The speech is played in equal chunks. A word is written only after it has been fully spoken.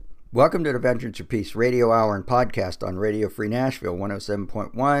Welcome to the Veterans for Peace Radio Hour and podcast on Radio Free Nashville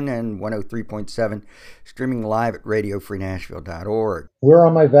 107.1 and 103.7, streaming live at radiofreenashville.org. Where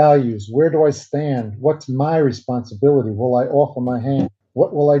are my values? Where do I stand? What's my responsibility? Will I offer my hand?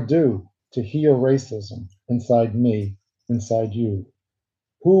 What will I do to heal racism inside me, inside you?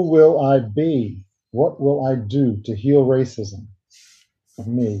 Who will I be? What will I do to heal racism of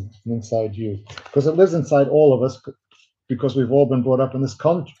me and inside you? Because it lives inside all of us, because we've all been brought up in this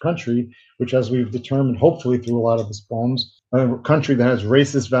country, which, as we've determined, hopefully through a lot of his poems, a country that has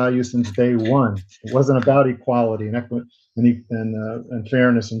racist values since day one. It wasn't about equality and equity and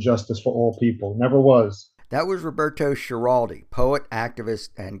fairness and justice for all people. Never was. That was Roberto Schiraldi, poet, activist,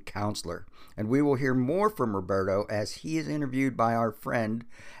 and counselor. And we will hear more from Roberto as he is interviewed by our friend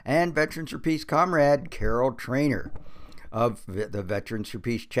and Veterans for Peace comrade, Carol Trainer, of the Veterans for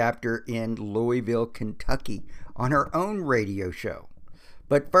Peace chapter in Louisville, Kentucky, on her own radio show.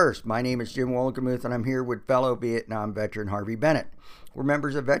 But first, my name is Jim Wollenkamuth, and I'm here with fellow Vietnam veteran Harvey Bennett. We're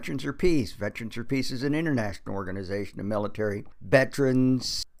members of Veterans for Peace. Veterans for Peace is an international organization of military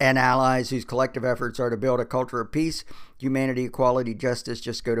veterans and allies whose collective efforts are to build a culture of peace, humanity, equality, justice.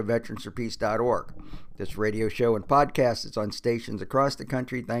 Just go to veteransforpeace.org. This radio show and podcast is on stations across the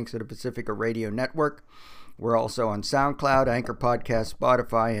country thanks to the Pacifica Radio Network. We're also on SoundCloud, Anchor Podcast,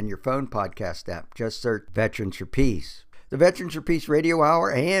 Spotify, and your phone podcast app. Just search Veterans for Peace. The Veterans for Peace Radio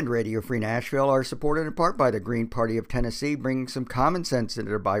Hour and Radio Free Nashville are supported in part by the Green Party of Tennessee, bringing some common sense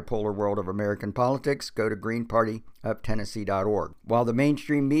into the bipolar world of American politics. Go to greenpartyoftennessee.org. While the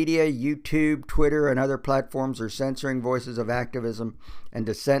mainstream media, YouTube, Twitter, and other platforms are censoring voices of activism and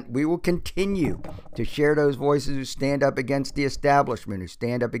dissent, we will continue to share those voices who stand up against the establishment, who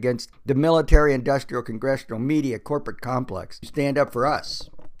stand up against the military, industrial, congressional, media, corporate complex, who stand up for us,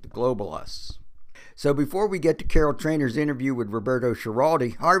 the global us. So before we get to Carol Trainer's interview with Roberto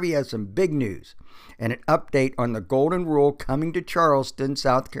Schiraldi, Harvey has some big news and an update on the Golden Rule coming to Charleston,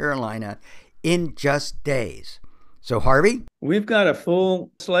 South Carolina in just days. So Harvey? We've got a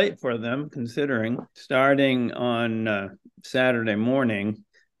full slate for them, considering starting on Saturday morning.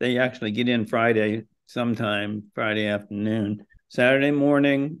 They actually get in Friday sometime, Friday afternoon. Saturday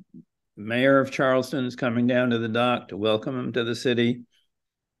morning, Mayor of Charleston is coming down to the dock to welcome him to the city.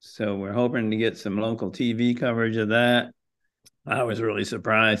 So we're hoping to get some local TV coverage of that. I was really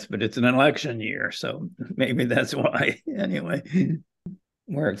surprised, but it's an election year, so maybe that's why. Anyway,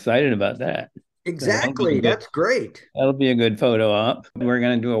 we're excited about that. Exactly. So that's great. That'll be a good photo op. We're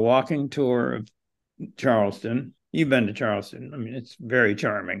going to do a walking tour of Charleston. You've been to Charleston. I mean, it's very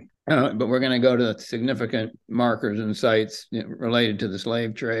charming. But we're going to go to significant markers and sites related to the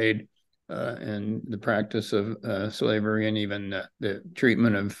slave trade, and the practice of slavery, and even the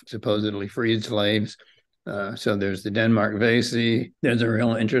treatment of supposedly freed slaves. So there's the Denmark Vesey. There's a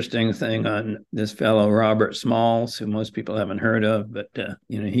real interesting thing on this fellow, Robert Smalls, who most people haven't heard of, but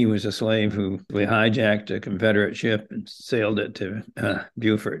he was a slave who hijacked a Confederate ship and sailed it to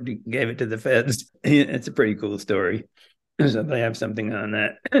Beaufort, gave it to the feds. It's a pretty cool story. So they have something on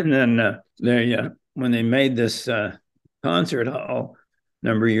that. And then when they made this concert hall,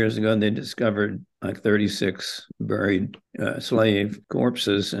 number of years ago, they discovered like 36 buried slave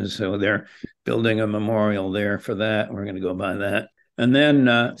corpses. And so they're building a memorial there for that. We're going to go by that. And then,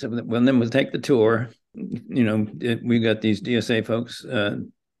 then we'll take the tour. We got these DSA folks that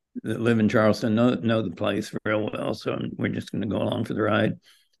live in Charleston, know the place real well. So we're just going to go along for the ride.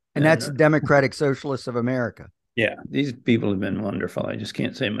 And that's the Democratic Socialists of America. Yeah, these people have been wonderful. I just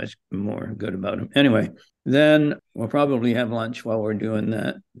can't say much more good about them. Anyway, then we'll probably have lunch while we're doing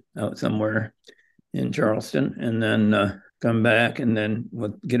that out somewhere in Charleston, and then come back, and then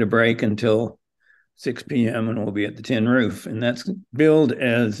we'll get a break until 6 p.m. and we'll be at the Tin Roof. And that's billed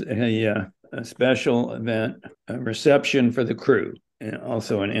as a special event, a reception for the crew, and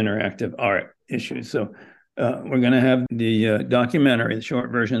also an interactive art issue. So we're going to have the documentary, the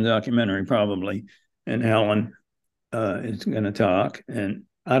short version of the documentary probably, and Helen is going to talk. And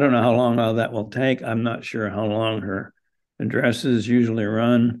I don't know how long all that will take. I'm not sure how long her addresses usually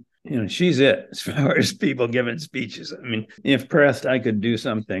run. She's it as far as people giving speeches. I mean, if pressed, I could do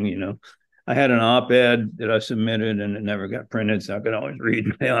something. I had an op-ed that I submitted and it never got printed, so I could always read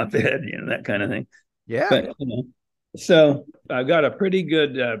my op-ed, that kind of thing. Yeah. But, so I've got a pretty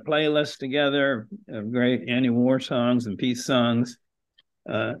good playlist together of great anti-war songs and peace songs.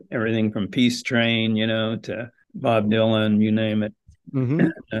 Everything from Peace Train, to Bob Dylan, you name it,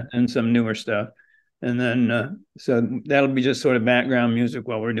 and some newer stuff. And then, so that'll be just sort of background music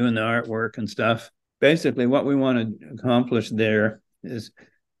while we're doing the artwork and stuff. Basically, what we want to accomplish there is,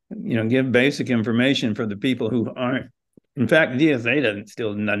 give basic information for the people who aren't In fact, DSA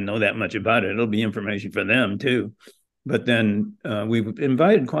doesn't know that much about it. It'll be information for them too. But then we've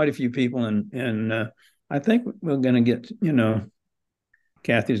invited quite a few people, and I think we're going to get,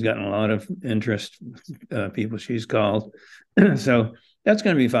 Kathy's gotten a lot of interest, people she's called. So that's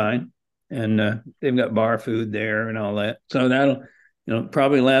going to be fine. And they've got bar food there and all that. So that'll,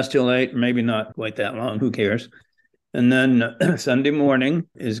 probably last till 8, maybe not quite that long. Who cares? And then Sunday morning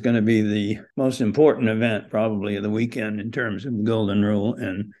is going to be the most important event probably of the weekend in terms of the Golden Rule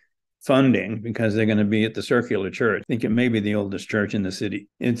and funding, because they're going to be at the Circular Church. I think it may be the oldest church in the city.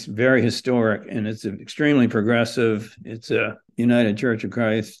 It's very historic, and it's extremely progressive. It's a United Church of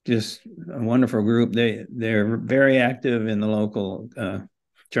Christ, just a wonderful group. They're very active in the local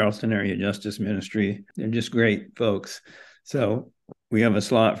Charleston area justice ministry. They're just great folks. So we have a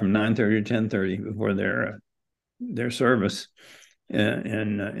slot from 9:30 to 10:30 before their service.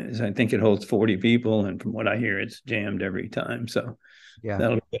 And I think it holds 40 people. And from what I hear, it's jammed every time. So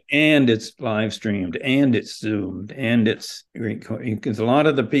yeah, and it's live streamed, and it's Zoomed, and it's because a lot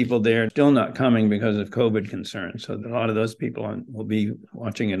of the people there are still not coming because of COVID concerns. So a lot of those people will be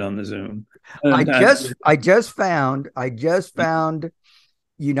watching it on the Zoom. I just found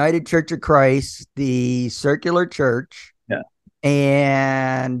United Church of Christ, the Circular Church. Yeah.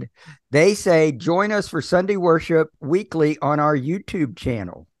 And they say, join us for Sunday worship weekly on our YouTube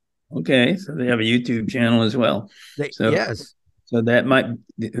channel. Okay. So they have a YouTube channel as well. Yes. So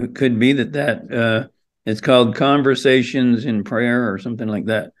it could be that it's called Conversations in Prayer or something like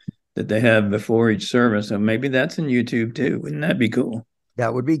that they have before each service. So maybe that's in YouTube too. Wouldn't that be cool?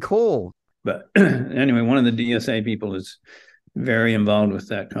 That would be cool. But anyway, one of the DSA people is very involved with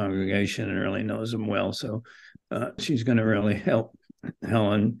that congregation and really knows them well. So she's going to really help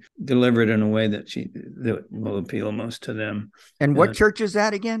Helen deliver it in a way that will appeal most to them. And what church is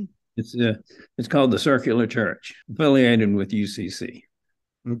that again? It's called the Circular Church, affiliated with UCC.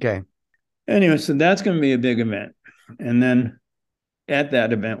 Okay. Anyway, so that's going to be a big event. And then at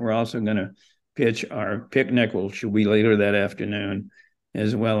that event, we're also going to pitch our picnic, which will be later that afternoon,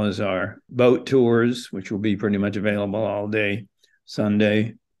 as well as our boat tours, which will be pretty much available all day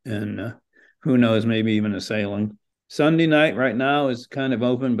Sunday. And who knows, maybe even a sailing. Sunday night right now is kind of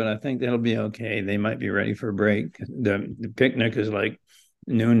open, but I think that'll be okay. They might be ready for a break. The picnic is like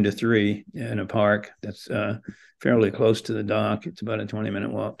noon to 3 in a park that's fairly close to the dock. It's about a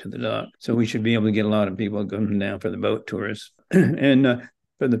 20-minute walk to the dock. So we should be able to get a lot of people going down for the boat tours. And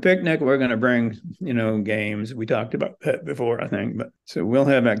for the picnic, we're going to bring, games. We talked about that before, I think. But so we'll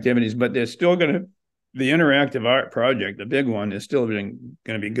have activities, but there's still going to the interactive art project, the big one, is still going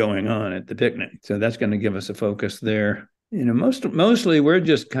to be going on at the picnic. So that's going to give us a focus there. Mostly we're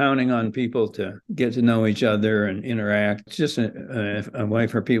just counting on people to get to know each other and interact. It's just a way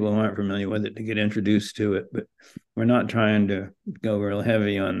for people who aren't familiar with it to get introduced to it. But we're not trying to go real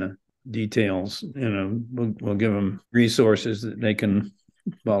heavy on the details. We'll give them resources that they can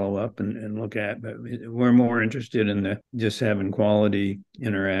follow up and look at. But we're more interested in just having quality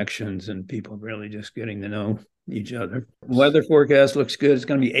interactions and people really just getting to know each other. Weather forecast looks good. It's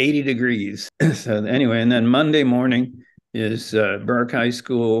going to be 80 degrees. So anyway, and then Monday morning is Burke High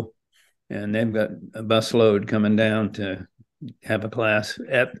School, and they've got a busload coming down to have a class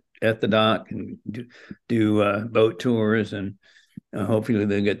at the dock and do boat tours, and hopefully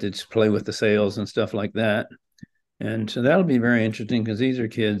they'll get to play with the sails and stuff like that. And so that'll be very interesting because these are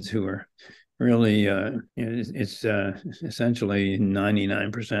kids who are really, it's essentially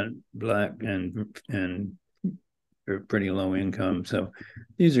 99% Black and pretty low income. So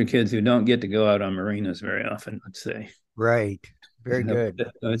these are kids who don't get to go out on marinas very often, let's say. Right. Very good.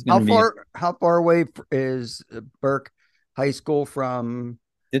 So how far away is Burke High School from?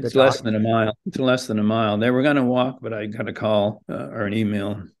 It's less than a mile. It's less than a mile. They were going to walk, but I got a call or an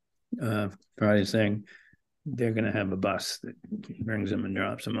email Friday saying they're going to have a bus that brings them and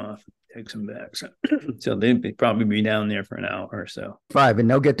drops them off, takes them back. So they'd probably be down there for an hour or so. 5, and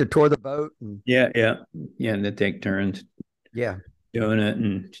they'll get to tour the boat. Yeah. And they take turns. Yeah. Doing it.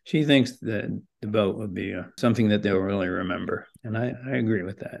 And she thinks that the boat would be something that they'll really remember. And I agree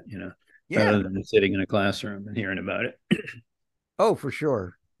with that, rather than sitting in a classroom and hearing about it. Oh, for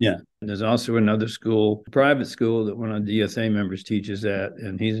sure. Yeah. There's also another school, private school, that one of the DSA members teaches at,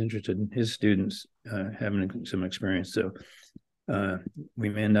 and he's interested in his students having some experience. So we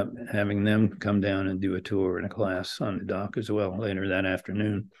may end up having them come down and do a tour and a class on the dock as well later that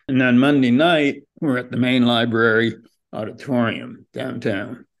afternoon. And then Monday night, we're at the main library auditorium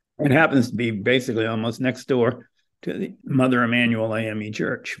downtown. It happens to be basically almost next door to the Mother Emanuel AME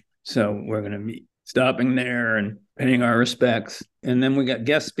Church. So we're going to be stopping there and paying our respects. And then we got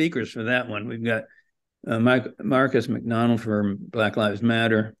guest speakers for that one. We've got Marcus McDonald from Black Lives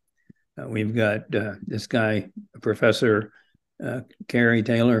Matter. We've got this guy, Professor Kerry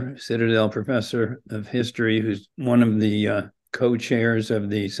Taylor, Citadel Professor of History, who's one of the co-chairs of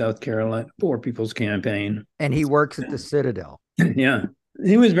the South Carolina Poor People's Campaign. And he works at the Citadel. Yeah.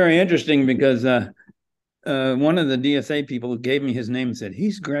 He was very interesting because one of the DSA people gave me his name and said,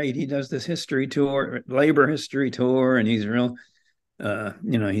 he's great. He does this history tour, labor history tour, and he's real,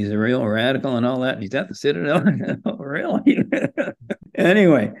 he's a real radical and all that. And he's at the Citadel. Oh, really?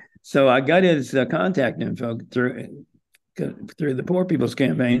 Anyway, so I got his contact info through the Poor People's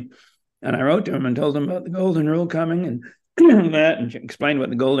Campaign. And I wrote to him and told him about the Golden Rule coming and that, and explained what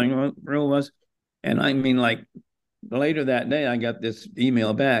the Golden Rule was. And I mean, like, later that day, I got this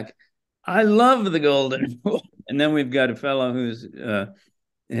email back. I love the Golden Rule. And then we've got a fellow who's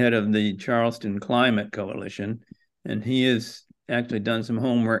head of the Charleston Climate Coalition. And he has actually done some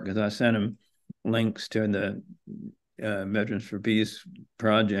homework because I sent him links to the Veterans for Peace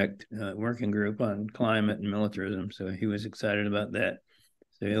project working group on climate and militarism. So he was excited about that.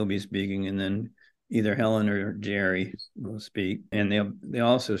 So he'll be speaking. And then either Helen or Jerry will speak. And they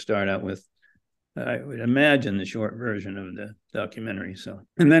also start out with, I would imagine, the short version of the documentary. So,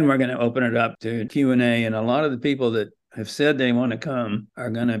 and then we're going to open it up to Q&A, and a lot of the people that have said they want to come are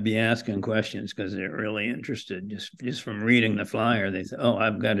going to be asking questions because they're really interested. Just from reading the flyer, they say, "Oh,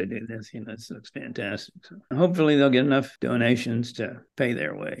 I've got to do this." This looks fantastic. So hopefully they'll get enough donations to pay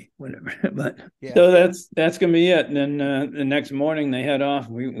their way, whatever. But yeah. So that's going to be it. And then the next morning they head off.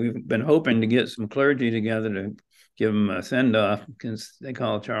 We've been hoping to get some clergy together to give them a send-off because they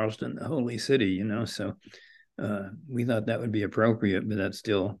call Charleston the Holy City, so we thought that would be appropriate, but that's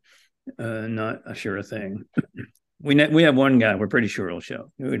still not a sure thing. We have one guy we're pretty sure will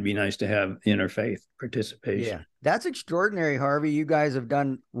show. It would be nice to have interfaith participation. Yeah, that's extraordinary, Harvey. You guys have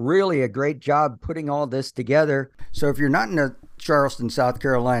done really a great job putting all this together. So if you're not in the Charleston, South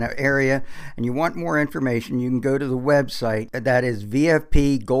Carolina area and you want more information, you can go to the website. That is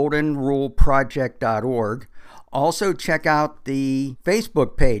vfpgoldenruleproject.org. Also, check out the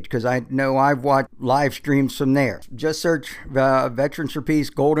Facebook page because I know I've watched live streams from there. Just search Veterans for Peace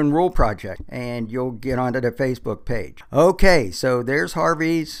Golden Rule Project and you'll get onto the Facebook page. Okay, so there's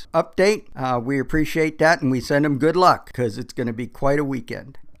Harvey's update. We appreciate that and we send him good luck because it's going to be quite a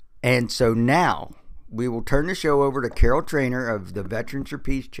weekend. And so now we will turn the show over to Carol Trainer of the Veterans for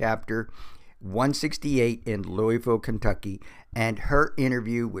Peace Chapter 168 in Louisville, Kentucky, and her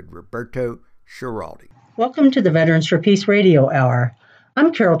interview with Roberto Schiraldi. Welcome to the Veterans for Peace Radio Hour.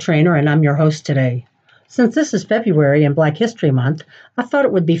 I'm Carol Trainer, and I'm your host today. Since this is February and Black History Month, I thought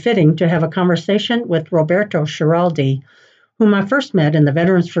it would be fitting to have a conversation with Roberto Schiraldi, whom I first met in the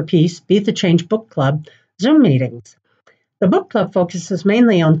Veterans for Peace Be the Change Book Club Zoom meetings. The book club focuses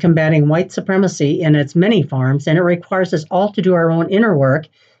mainly on combating white supremacy in its many forms, and it requires us all to do our own inner work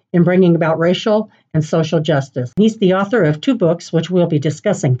in bringing about racial and social justice. He's the author of 2 books, which we'll be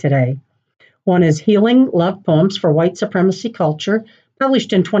discussing today. One is Healing Love Poems for White Supremacy Culture,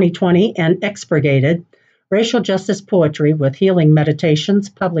 published in 2020, and Expurgated, Racial Justice Poetry with Healing Meditations,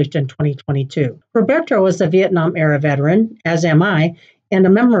 published in 2022. Roberto is a Vietnam-era veteran, as am I, and a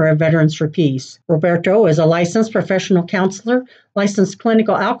member of Veterans for Peace. Roberto is a licensed professional counselor, licensed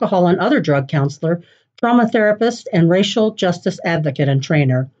clinical alcohol and other drug counselor, trauma therapist, and racial justice advocate and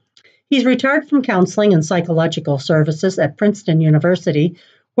trainer. He's retired from counseling and psychological services at Princeton University,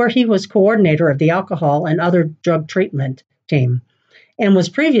 where he was coordinator of the alcohol and other drug treatment team, and was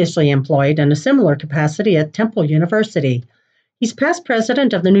previously employed in a similar capacity at Temple University. He's past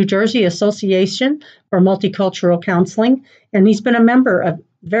president of the New Jersey Association for Multicultural Counseling, and he's been a member of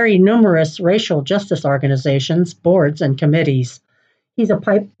very numerous racial justice organizations, boards, and committees. He's a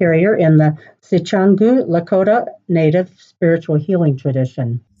pipe carrier in the Sicangu Lakota Native spiritual healing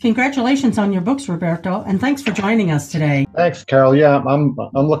tradition. Congratulations on your books, Roberto, and thanks for joining us today. Thanks, Carol. Yeah, I'm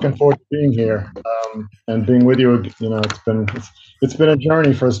looking forward to being here and being with you. It's been a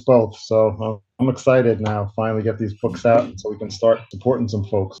journey for us both, so I'm excited now. Finally, get these books out so we can start supporting some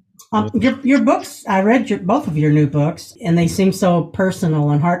folks. Your books, I read both of your new books, and they seem so personal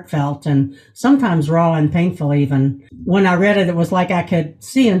and heartfelt and sometimes raw and painful even. When I read it, it was like I could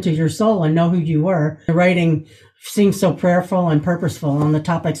see into your soul and know who you were. The writing seems so prayerful and purposeful on the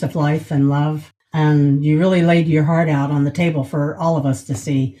topics of life and love, and you really laid your heart out on the table for all of us to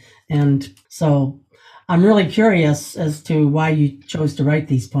see. And so I'm really curious as to why you chose to write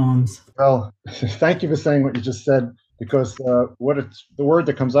these poems. Well, thank you for saying what you just said, because the word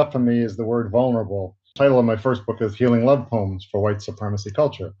that comes up for me is the word vulnerable. The title of my first book is Healing Love Poems for White Supremacy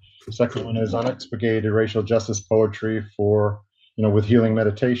Culture. The second one is Unexpurgated Racial Justice Poetry for with healing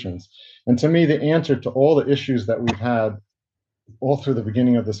meditations. And to me, the answer to all the issues that we've had all through the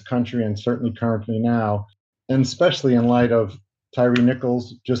beginning of this country and certainly currently now, and especially in light of Tyree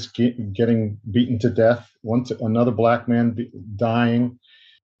Nichols just getting beaten to death, another black man dying.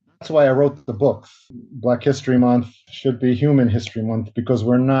 That's why I wrote the book. Black History Month should be Human History Month, because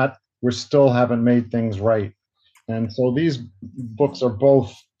we still haven't made things right. And so these books are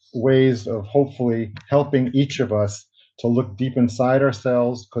both ways of hopefully helping each of us to look deep inside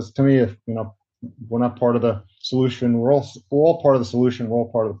ourselves. Because to me, if we're not part of the solution, we're all part of the solution, we're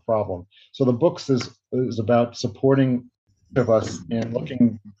all part of the problem. So the books is about supporting each of us and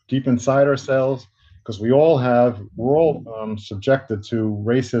looking deep inside ourselves, because we're all subjected to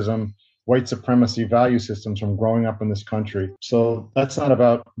racism, white supremacy value systems from growing up in this country. So that's not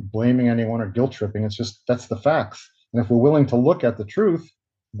about blaming anyone or guilt tripping. It's just, that's the facts. And if we're willing to look at the truth,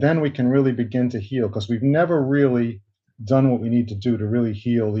 then we can really begin to heal, because we've never really done what we need to do to really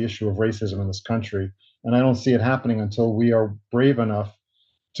heal the issue of racism in this country. And I don't see it happening until we are brave enough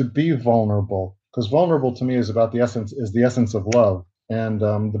to be vulnerable, because vulnerable to me is the essence of love. And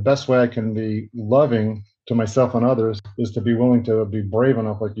the best way I can be loving to myself and others is to be willing to be brave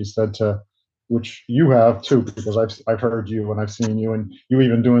enough, like you said, which you have too, because I've heard you and I've seen you, and you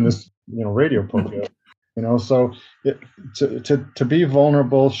even doing this, radio program, So to be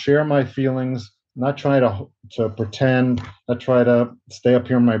vulnerable, share my feelings, not try to pretend, not try to stay up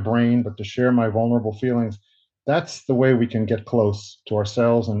here in my brain, but to share my vulnerable feelings. That's the way we can get close to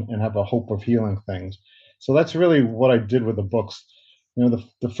ourselves and have a hope of healing things. So that's really what I did with the books.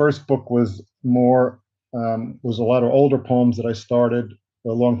 The first book was was a lot of older poems that I started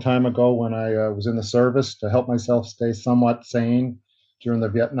a long time ago when I was in the service to help myself stay somewhat sane during the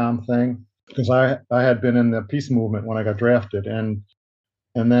Vietnam thing, because I had been in the peace movement when I got drafted, and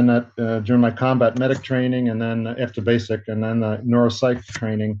then during my combat medic training, and then after basic, and then the neuropsych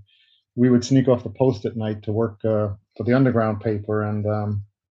training, we would sneak off the post at night to work for the underground paper, and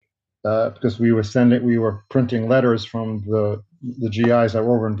because we were printing letters from the GIs that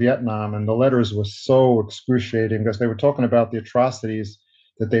were over in Vietnam, and the letters were so excruciating because they were talking about the atrocities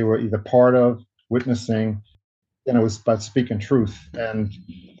that they were either part of, witnessing, and it was about speaking truth. And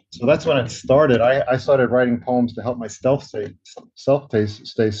so that's when it started. I started writing poems to help myself stay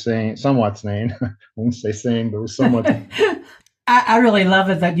sane, somewhat sane. I wouldn't say sane, but it was somewhat. I really love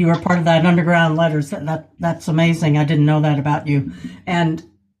it that you were part of that underground letters. That's amazing. I didn't know that about you. And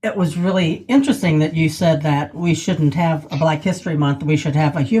it was really interesting that you said that we shouldn't have a Black History Month. We should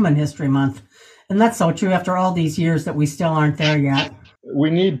have a Human History Month. And that's so true after all these years that we still aren't there yet. We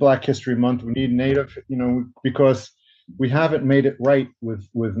need Black History Month. We need Native, because we haven't made it right with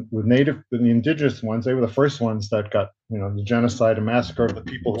Native, the indigenous ones. They were the first ones that got, the genocide and massacre of the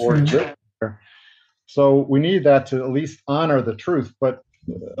people who were there. So we need that to at least honor the truth, but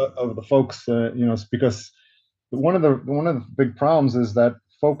of the folks, because one of the big problems is that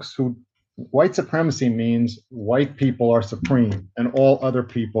white supremacy means white people are supreme and all other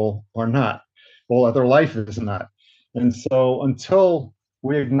people are not. All other life is not. And so until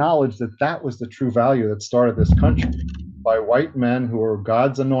we acknowledge that was the true value that started this country by white men who are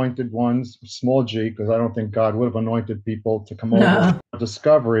God's anointed ones, small g, because I don't think God would have anointed people to come over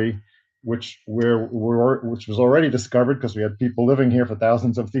discovery, which was already discovered because we had people living here for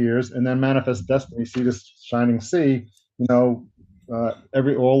thousands of years, and then manifest destiny, see this shining sea,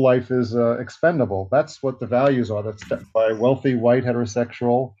 all life is expendable. That's what the values are. That's set by wealthy white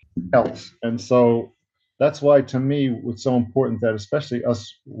heterosexual else. And so that's why, to me, it's so important that especially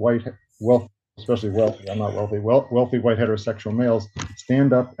us especially wealthy, I'm not wealthy, wealthy white heterosexual males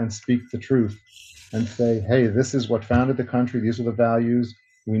stand up and speak the truth and say, hey, this is what founded the country. These are the values.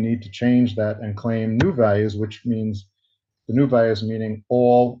 We need to change that and claim new values, which means the new values meaning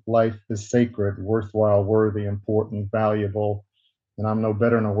all life is sacred, worthwhile, worthy, important, valuable. And I'm no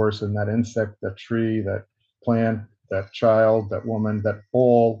better nor worse than that insect, that tree, that plant, that child, that woman, that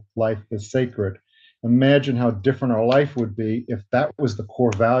all life is sacred. Imagine how different our life would be if that was the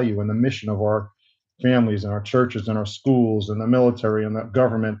core value and the mission of our families and our churches and our schools and the military and the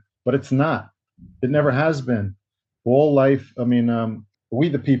government. But it's not. It never has been. All life, we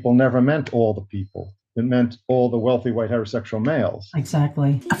the people never meant all the people. It meant all the wealthy white heterosexual males.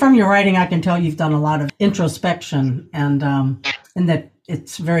 Exactly. From your writing, I can tell you've done a lot of introspection, and that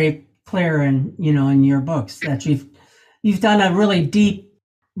it's very clear in your books that you've done a really deep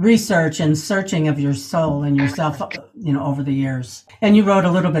research and searching of your soul and yourself, over the years. And you wrote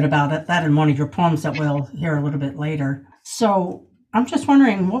a little bit about that in one of your poems that we'll hear a little bit later. So I'm just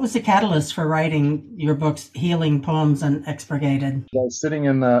wondering, what was the catalyst for writing your books, Healing Poems and Expurgated? I was sitting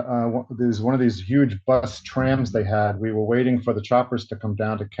in there's one of these huge bus trams they had. We were waiting for the choppers to come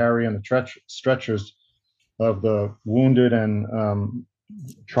down to carry in the stretchers of the wounded and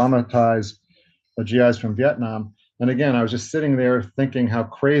traumatized GIs from Vietnam. And again, I was just sitting there thinking how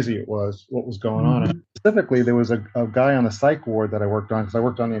crazy it was, what was going on. And specifically, there was a guy on the psych ward that I worked on, because I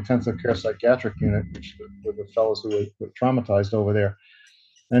worked on the intensive care psychiatric unit, which with the fellows who were traumatized over there.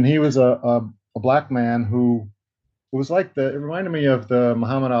 And he was a black man who it was like it reminded me of the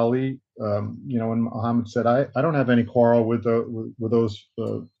Muhammad Ali, when Muhammad said, I don't have any quarrel with those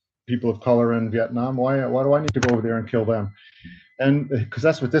people of color in Vietnam. Why do I need to go over there and kill them? And because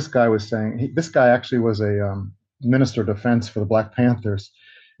that's what this guy was saying. This guy actually was a minister of defense for the Black Panthers,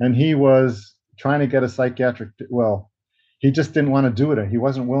 and he was trying to get a psychiatric. Well, he just didn't want to do it. He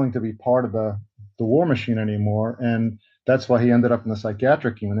wasn't willing to be part of the war machine anymore, and that's why he ended up in the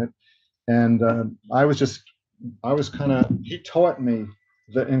psychiatric unit. And he taught me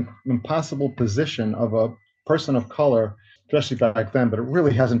the impossible position of a person of color, especially back then, but it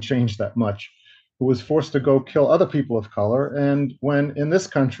really hasn't changed that much, who was forced to go kill other people of color. And when in this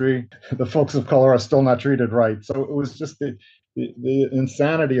country, the folks of color are still not treated right. So it was just the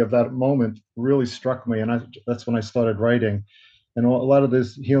insanity of that moment really struck me. And that's when I started writing. And a lot of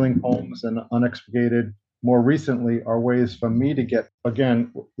these healing poems and unexpurgated more recently are ways for me to get,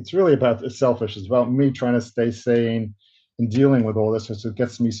 again, it's selfish. It's about me trying to stay sane and dealing with all this, because it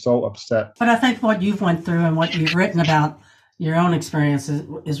gets me so upset. But I think what you've went through and what you've written about your own experiences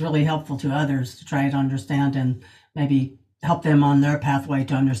is really helpful to others to try to understand and maybe help them on their pathway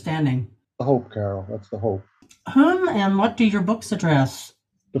to understanding. The hope, Carol. That's the hope. Whom and what do your books address?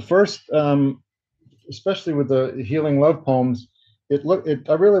 The first, especially with the healing love poems,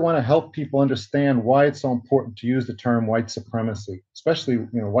 I really want to help people understand why it's so important to use the term white supremacy, especially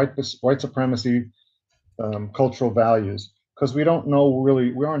white supremacy, cultural values, because we don't know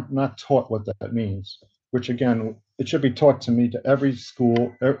really, we aren't not taught what that means. Which again, it should be taught to every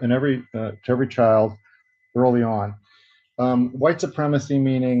school and to every child early on. White supremacy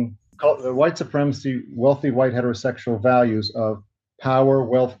meaning white supremacy, wealthy white heterosexual values of power,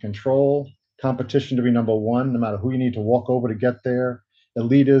 wealth, control, competition to be number one, no matter who you need to walk over to get there,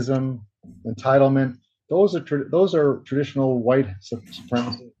 elitism, entitlement. Those are traditional white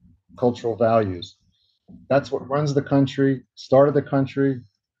supremacy cultural values. That's what runs the country, started the country,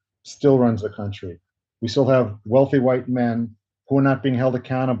 still runs the country. We still have wealthy white men who are not being held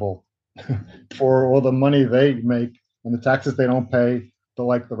accountable for all the money they make and the taxes they don't pay,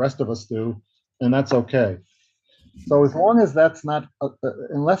 like the rest of us do, and that's okay. So as long as that's not,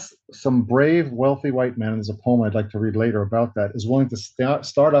 unless some brave, wealthy white man, there's a poem I'd like to read later about that, is willing to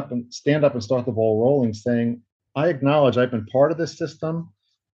stand up and start the ball rolling, saying, I acknowledge I've been part of this system.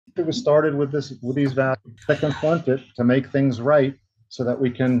 It was started with these values, to confront it, to make things right, so that we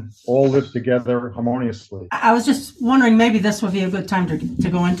can all live together harmoniously. I was just wondering, maybe this would be a good time to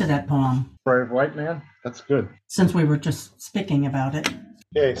go into that poem. Brave white man? That's good. Since we were just speaking about it.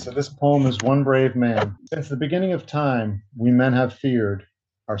 Okay, so this poem is One Brave Man. Since the beginning of time, we men have feared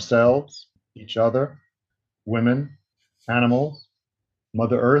ourselves, each other, women, animals,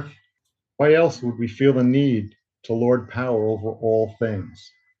 Mother Earth. Why else would we feel the need to lord power over all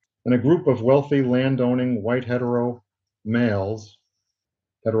things? And a group of wealthy, landowning, white hetero males,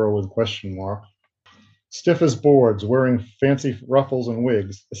 hetero with question mark, stiff as boards, wearing fancy ruffles and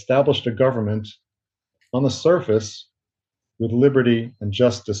wigs, established a government on the surface with liberty and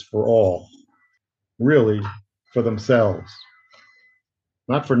justice for all, really for themselves.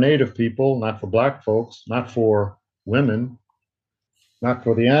 Not for Native people, not for Black folks, not for women, not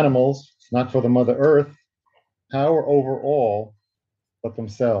for the animals, not for the Mother Earth, power over all but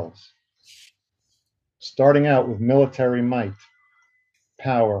themselves. Starting out with military might,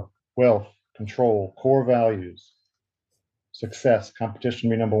 power, wealth, control, core values, success, competition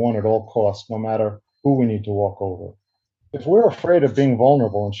be number one at all costs, no matter who we need to walk over. If we're afraid of being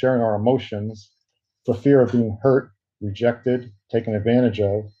vulnerable and sharing our emotions for fear of being hurt, rejected, taken advantage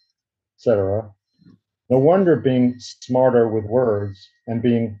of, etc., no wonder being smarter with words and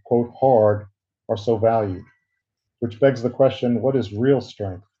being, quote, hard are so valued. Which begs the question, what is real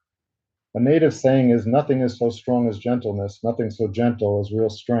strength? A native saying is, nothing is so strong as gentleness, nothing so gentle as real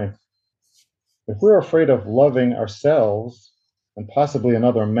strength. If we're afraid of loving ourselves and possibly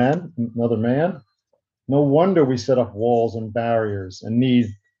another man, no wonder we set up walls and barriers and need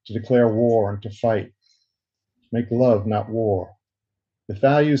to declare war and to fight. Make love, not war. With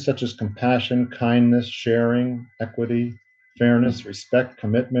values such as compassion, kindness, sharing, equity, fairness, respect,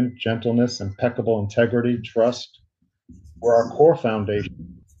 commitment, gentleness, impeccable integrity, trust, were our core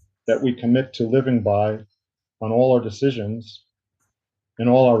foundation that we commit to living by on all our decisions, in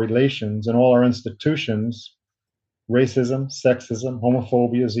all our relations, in all our institutions. Racism, sexism,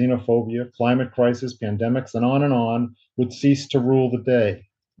 homophobia, xenophobia, climate crisis, pandemics, and on would cease to rule the day,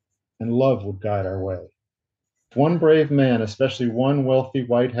 and love would guide our way. One brave man, especially one wealthy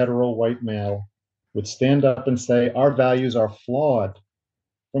white white male, would stand up and say, our values are flawed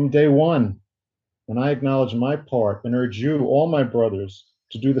from day one. And I acknowledge my part and urge you, all my brothers,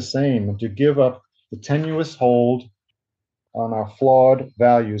 to do the same and to give up the tenuous hold on our flawed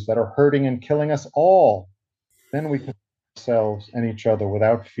values that are hurting and killing us all. Then we could ourselves and each other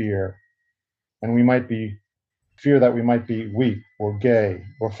without fear. And we might be fear that we might be weak or gay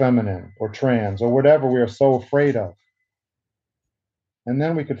or feminine or trans or whatever we are so afraid of. And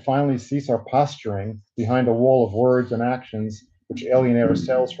then we could finally cease our posturing behind a wall of words and actions which alienate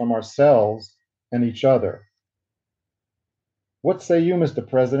ourselves from ourselves and each other. What say you, Mr.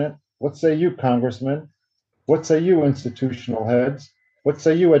 President? What say you, Congressman? What say you, institutional heads? What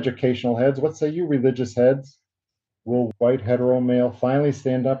say you, educational heads? What say you, religious heads? Will white hetero male finally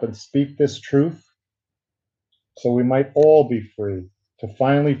stand up and speak this truth? So we might all be free to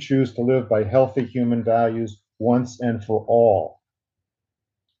finally choose to live by healthy human values once and for all.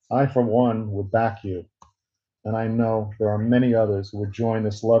 I, for one, would back you, and I know there are many others who would join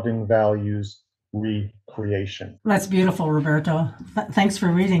this loving values recreation. That's beautiful, Roberto. Thanks for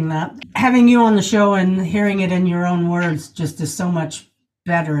reading that. Having you on the show and hearing it in your own words just is so much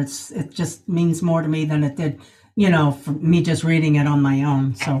better. It just means more to me than it did, for me just reading it on my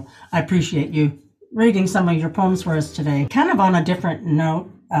own. So I appreciate you reading some of your poems for us today. Kind of on a different note,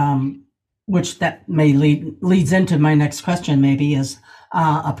 which that may leads into my next question, maybe is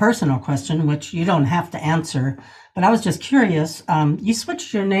a personal question, which you don't have to answer. But I was just curious. You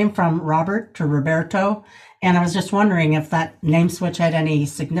switched your name from Robert to Roberto, and I was just wondering if that name switch had any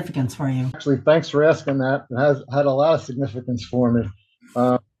significance for you. Actually, thanks for asking that. It has had a lot of significance for me.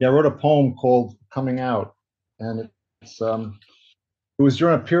 I wrote a poem called "Coming Out," and it was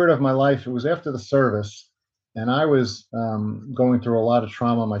during a period of my life. It was after the service, and I was going through a lot of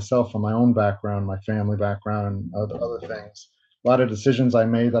trauma myself from my own background, my family background, and other things. A lot of decisions I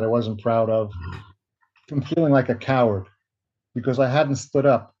made that I wasn't proud of. I'm feeling like a coward because I hadn't stood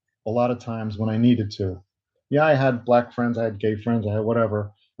up a lot of times when I needed to. Yeah, I had black friends, I had gay friends, I had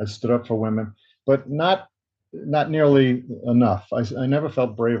whatever. I stood up for women, but not nearly enough. I never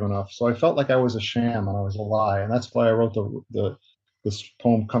felt brave enough. So I felt like I was a sham and I was a lie. And that's why I wrote this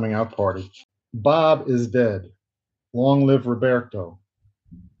poem, Coming Out Party. Bob is dead. Long live Roberto.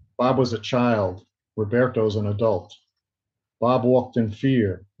 Bob was a child. Roberto's an adult. Bob walked in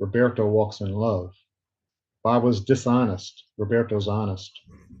fear. Roberto walks in love. Bob was dishonest. Roberto's honest.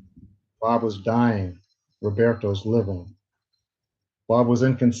 Bob was dying. Roberto's living. Bob was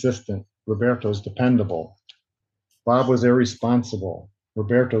inconsistent. Roberto's dependable. Bob was irresponsible.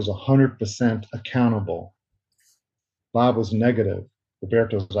 Roberto's 100% accountable. Bob was negative.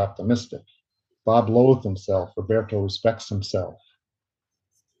 Roberto's optimistic. Bob loathed himself. Roberto respects himself.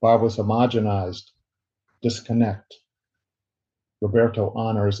 Bob was homogenized. Disconnect. Roberto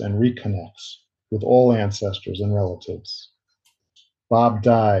honors and reconnects with all ancestors and relatives. Bob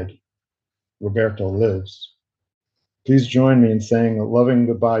died. Roberto lives. Please join me in saying a loving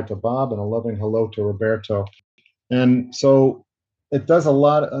goodbye to Bob and a loving hello to Roberto. And so it does a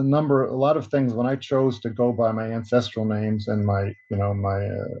lot of things when I chose to go by my ancestral names and my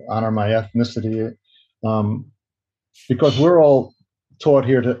honor my ethnicity, because we're all taught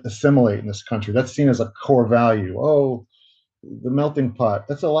here to assimilate in this country. That's seen as a core value. Oh, the melting pot.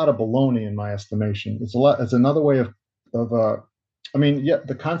 That's a lot of baloney in my estimation. It's another way of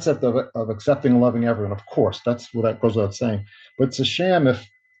the concept of accepting and loving everyone. Of course, that's what that goes without saying. But it's a sham if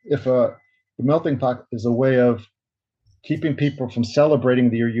the melting pot is a way of keeping people from celebrating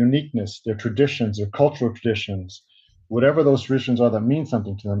their uniqueness, their traditions, their cultural traditions, whatever those traditions are that mean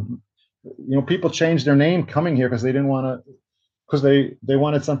something to them. People changed their name coming here because they didn't want to, because they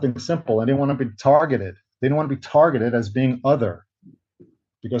wanted something simple and they didn't want to be targeted. They didn't want to be targeted as being other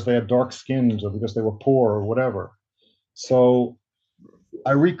because they had dark skins or because they were poor or whatever. So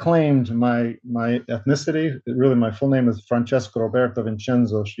I reclaimed my ethnicity. Really, my full name is Francesco Roberto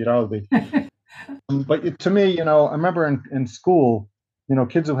Vincenzo Schiraldi. But to me, I remember in school,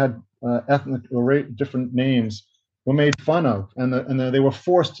 kids who had ethnic or different names were made fun of, and they were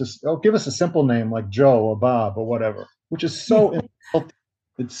forced to give us a simple name like Joe or Bob or whatever, which is so insulting.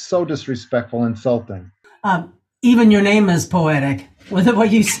 It's so disrespectful, insulting. Even your name is poetic. With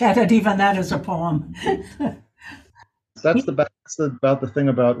what you said, even that is a poem. about the thing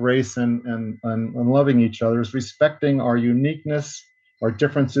about race and loving each other is respecting our uniqueness, our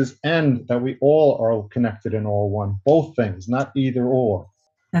differences, and that we all are connected in all one. Both things, not either or.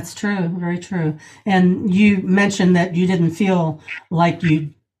 That's true, very true. And you mentioned that you didn't feel like you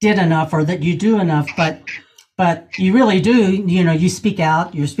did enough or that you do enough, but you really do. You know, you speak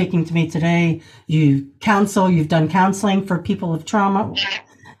out. You're speaking to me today. You counsel. You've done counseling for people with trauma,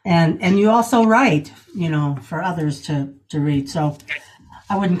 and you also write. You know, for others to read. So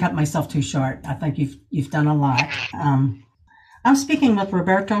I wouldn't cut myself too short. I think you've done a lot. I'm speaking with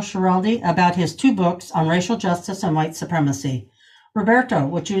Roberto Schiraldi about his 2 books on racial justice and white supremacy. Roberto,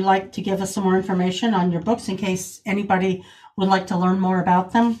 would you like to give us some more information on your books in case anybody would like to learn more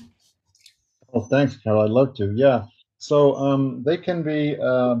about them? Well, thanks, Carol. I'd love to. Yeah. So they can be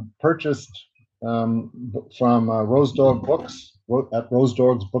purchased from Rose Dog Books at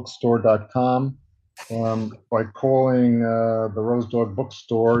rosedogsbookstore.com. By calling the Rose Dog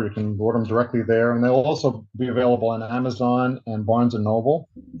Bookstore, you can order them directly there, and they'll also be available on Amazon and Barnes and Noble.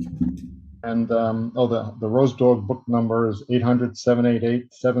 And the Rose Dog book number is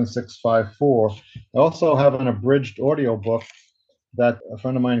 800-788-7654. I also have an abridged audio book that a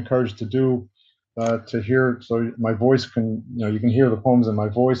friend of mine encouraged to do to hear, so my voice can, you can hear the poems in my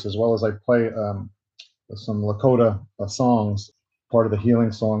voice as well as I play some Lakota songs, part of the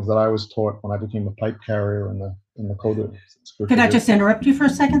healing songs that I was taught when I became a pipe carrier in the Lakota. Could I just interrupt you for a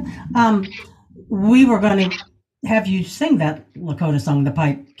second? We were going to have you sing that Lakota song, the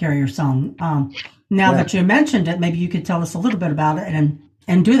pipe carrier song. Now that you mentioned it, maybe you could tell us a little bit about it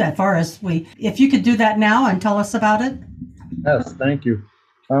and do that for us. If you could do that now and tell us about it. Yes, thank you.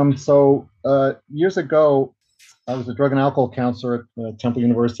 So years ago, I was a drug and alcohol counselor at Temple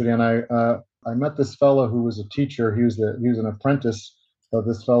University, and I met this fellow who was a teacher. He was an apprentice of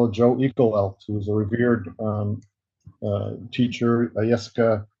this fellow Joe Ekelelt, who was a revered teacher, a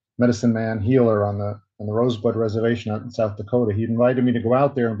Yesca medicine man, healer on the Rosebud Reservation out in South Dakota. He invited me to go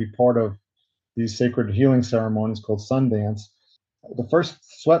out there and be part of these sacred healing ceremonies called Sundance. The first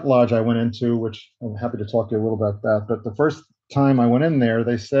sweat lodge I went into, which I'm happy to talk to you a little about that, but the first time I went in there,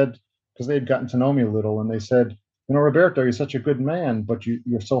 they said, because they had gotten to know me a little, and they said, Roberto, you're such a good man, but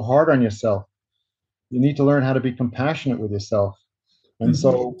you're so hard on yourself. You need to learn how to be compassionate with yourself. And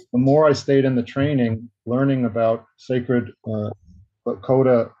so the more I stayed in the training, learning about sacred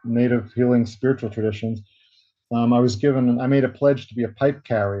Lakota Native healing spiritual traditions, I made a pledge to be a pipe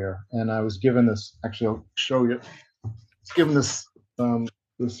carrier, and I was given this, actually I'll show you, it's given this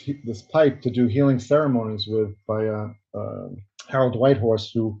this pipe to do healing ceremonies with by Harold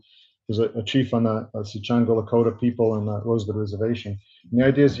Whitehorse, who was a chief on the Sichango Lakota people in the Rosebud Reservation. And the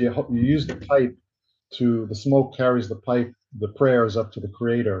idea is you use the pipe the smoke carries the prayers up to the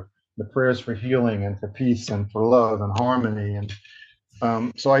Creator, the prayers for healing and for peace and for love and harmony. And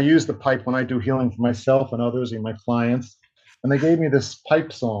so I use the pipe when I do healing for myself and others and my clients. And they gave me this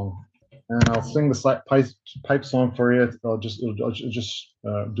pipe song, and I'll sing the pipe song for you. I'll just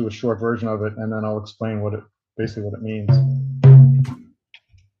do a short version of it, and then I'll explain what it means.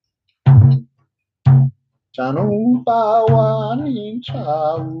 Chanu pawani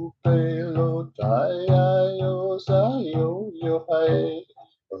chau pelo tayo sayo yo hai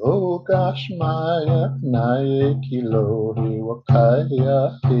Rokashmaya nae kilori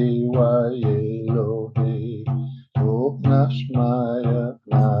wakaya hiwaye lohe Rokashmaya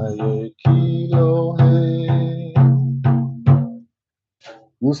nae kilohe.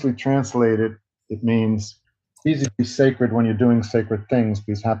 Loosely translated, it means easy to be sacred when you're doing sacred things.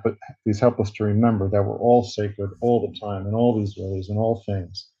 These help us to remember that we're all sacred all the time in all these ways, in all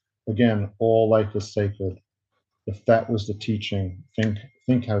things. Again, all life is sacred. If that was the teaching, think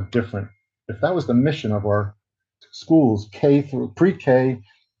how different. If that was the mission of our schools, pre-K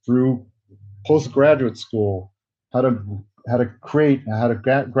through postgraduate school, how to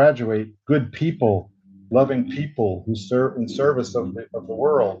graduate good people, loving people who serve in service of the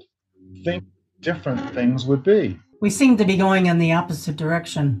world, think different things would be. We seem to be going in the opposite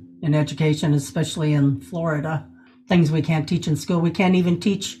direction in education, especially in Florida. Things we can't teach in school. We can't even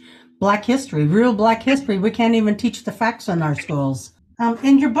teach Black history, real Black history. We can't even teach the facts in our schools.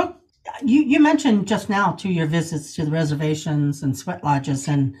 In your book, you mentioned just now your visits to the reservations and sweat lodges,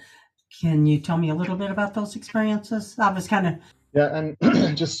 and can you tell me a little bit about those experiences? I was kind of... Yeah, and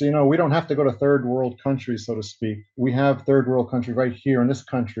just so you know, we don't have to go to third world countries, so to speak. We have third world country right here in this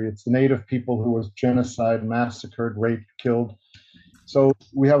country. It's the Native people who was genocide, massacred, raped, killed. So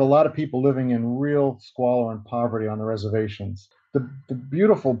we have a lot of people living in real squalor and poverty on the reservations. the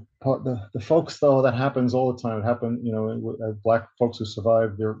beautiful part, the folks though, that happens all the time. It happened, you know, with black folks who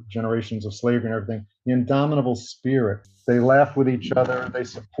survived their generations of slavery and everything. The indomitable spirit. They laugh with each other. They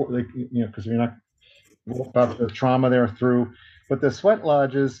support. They, you know, because you're not about the trauma they're through. But the sweat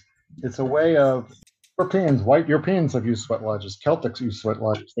lodges, it's a way of Europeans, white Europeans have used sweat lodges. Celtics use sweat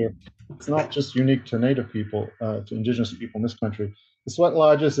lodges. It's not just unique to Native people, to indigenous people in this country. The sweat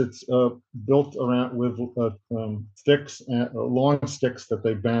lodges, it's built around with sticks, long sticks that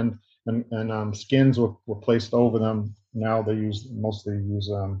they bend, and skins were placed over them. Now they mostly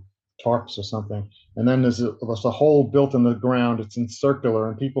use tarps or something. And then there's a hole built in the ground. It's in circular,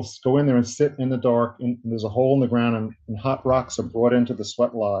 and people go in there and sit in the dark. And there's a hole in the ground, and hot rocks are brought into the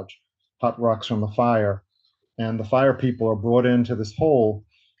sweat lodge, hot rocks from the fire, and the fire people are brought into this hole,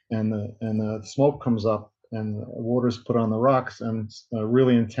 and the smoke comes up, and the water's put on the rocks, and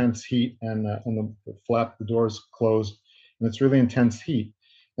really intense heat, and the doors close, and it's really intense heat.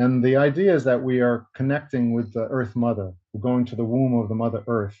 And the idea is that we are connecting with the Earth Mother. We're going to the womb of the Mother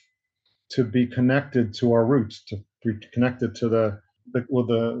Earth to be connected to our roots, to be connected to the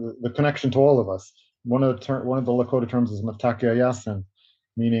connection to all of us. One of the Lakota terms is Matakia Yasin,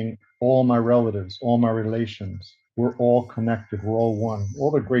 meaning all my relatives, all my relations. We're all connected. We're all one.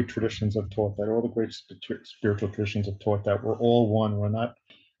 All the great traditions have taught that. All the great spiritual traditions have taught that we're all one. We're not.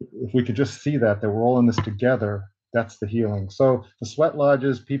 If we could just see that we're all in this together, that's the healing. So the sweat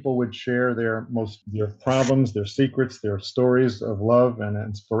lodges, people would share their problems, their secrets, their stories of love and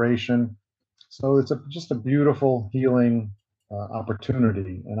inspiration. So it's just a beautiful healing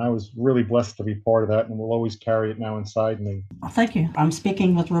opportunity, and I was really blessed to be part of that, and will always carry it now inside me. Thank you. I'm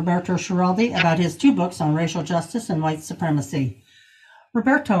speaking with Roberto Schiraldi about his 2 books on racial justice and white supremacy.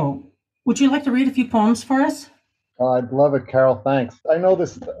 Roberto, would you like to read a few poems for us? I'd love it, Carol. Thanks. I know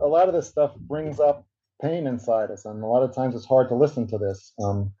a lot of this stuff brings up pain inside us, and a lot of times it's hard to listen to this.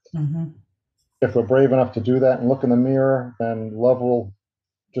 If we're brave enough to do that and look in the mirror, then love will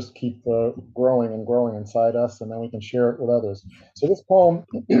just keep growing and growing inside us, and then we can share it with others. So this poem,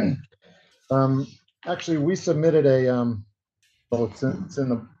 actually, we submitted it's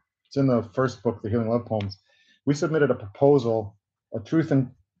in the first book, The Healing Love Poems. We submitted a proposal, a truth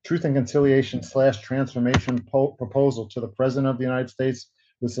and conciliation / transformation proposal to the President of the United States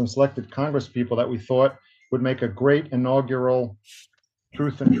with some selected Congress people that we thought would make a great inaugural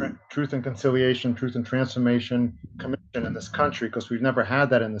truth and conciliation, truth and transformation commission in this country, because we've never had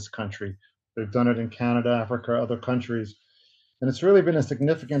that in this country. They've done it in Canada, Africa, other countries, and it's really been a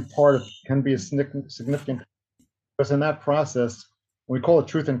significant part of, can be a significant, because in that process, we call it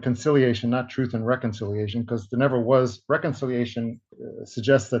truth and conciliation, not truth and reconciliation, because there never was. Reconciliation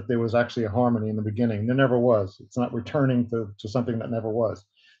suggests that there was actually a harmony in the beginning. There never was. It's not returning to something that never was.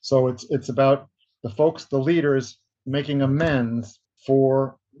 So it's about the leaders making amends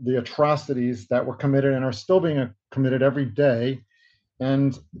for the atrocities that were committed and are still being committed every day,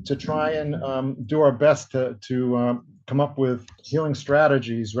 and to try and do our best to come up with healing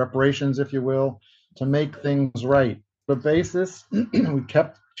strategies, reparations, if you will, to make things right. The basis, we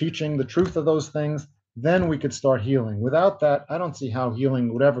kept teaching the truth of those things, then we could start healing. Without that, I don't see how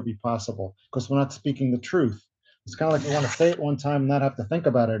healing would ever be possible, because we're not speaking the truth. It's kind of like you want to say it one time and not have to think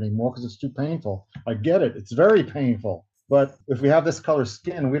about it anymore because it's too painful. I get it. It's very painful. But if we have this color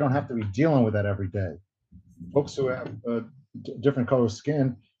skin, we don't have to be dealing with that every day. Folks who have different color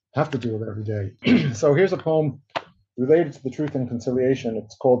skin have to deal with it every day. So here's a poem related to the truth and conciliation.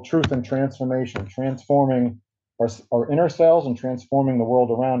 It's called Truth and Transformation, transforming our inner selves and transforming the world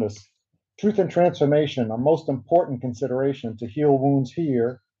around us. Truth and transformation, a most important consideration to heal wounds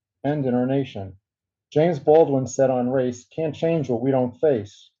here and in our nation. James Baldwin said on race, can't change what we don't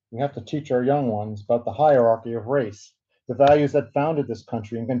face. We have to teach our young ones about the hierarchy of race, the values that founded this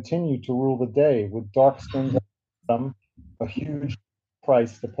country and continue to rule the day, with dark skins a huge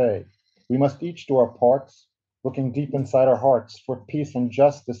price to pay. We must each do our parts, looking deep inside our hearts for peace and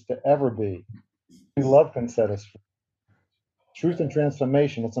justice to ever be. Love can set us free. Truth and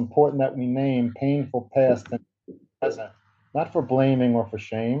transformation, it's important that we name painful past and present, not for blaming or for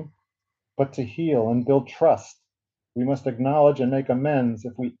shame, but to heal and build trust. We must acknowledge and make amends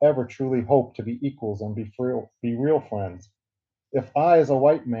if we ever truly hope to be equals and be real friends. If I, as a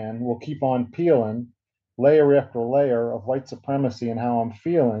white man, will keep on peeling layer after layer of white supremacy and how I'm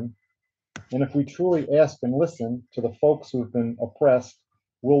feeling, and if we truly ask and listen to the folks who've been oppressed,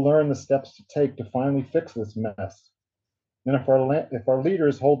 we'll learn the steps to take to finally fix this mess. And if our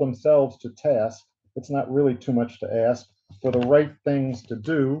leaders hold themselves to task, it's not really too much to ask for the right things to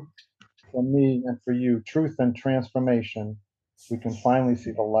do for me and for you, truth and transformation. We can finally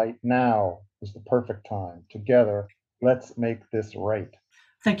see the light. Now is the perfect time. Together, Let's make this right.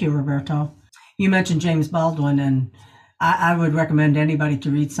 Thank you, Roberto. You mentioned James Baldwin, and I would recommend anybody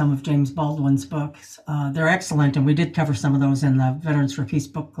to read some of James Baldwin's books. They're excellent, and we did cover some of those in the Veterans for Peace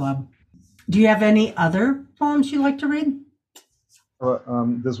book club. Do you have any other poems you like to read?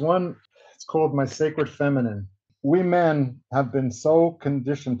 There's one, it's called My Sacred Feminine. We men have been so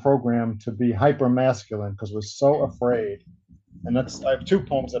programmed to be hyper masculine because we're so afraid. And I have two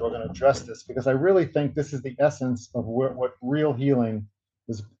poems that are going to address this because I really think this is the essence of what real healing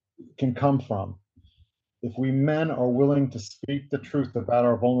can come from. If we men are willing to speak the truth about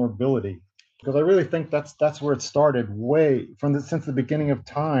our vulnerability, because I really think that's where it started, since the beginning of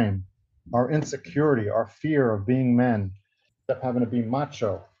time. Our insecurity, our fear of being men, of having to be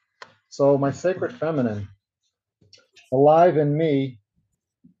macho. So my sacred feminine, alive in me,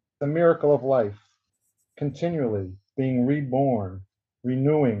 the miracle of life, continually being reborn,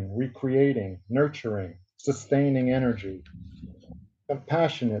 renewing, recreating, nurturing, sustaining energy,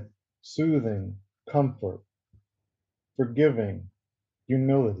 compassionate, soothing, comfort, forgiving,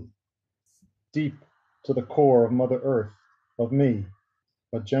 humility, deep to the core of Mother Earth, of me,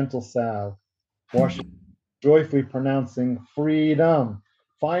 a gentle salve, washing, joyfully pronouncing freedom.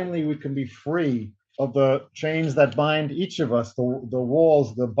 Finally, we can be free of the chains that bind each of us, the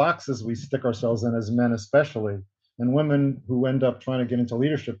walls, the boxes we stick ourselves in as men, especially, and women who end up trying to get into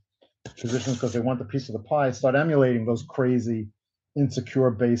leadership positions because they want the piece of the pie, start emulating those crazy,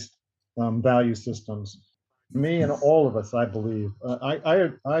 insecure-based value systems. Me and all of us, I believe. I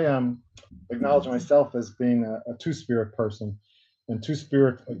am acknowledging myself as being a two-spirit person. And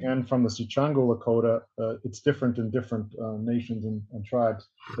two-spirit, again, from the Sichango Lakota, it's different in different nations and tribes.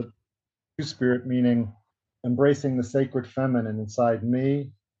 But two-spirit meaning embracing the sacred feminine inside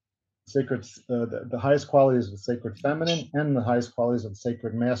me, the highest qualities of the sacred feminine and the highest qualities of the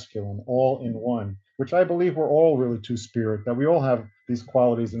sacred masculine, all in one, which I believe we're all really two-spirit, that we all have these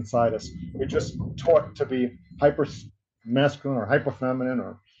qualities inside us. We're just taught to be hyper masculine or hyper feminine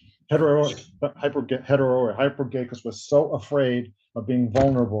or hyper hetero or hyper gay because we're so afraid of being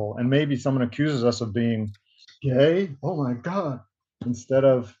vulnerable. And maybe someone accuses us of being gay. Oh my God. Instead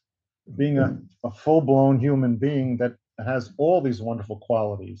of being a full-blown human being that has all these wonderful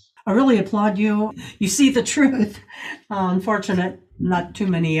qualities. I really applaud you. You see the truth. Unfortunate, not too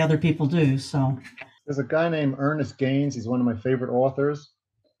many other people do. So there's a guy named Ernest Gaines. He's one of my favorite authors.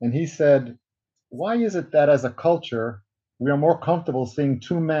 And he said, why is it that as a culture, we are more comfortable seeing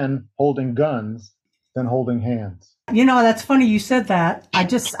two men holding guns than holding hands? You know, that's funny you said that. I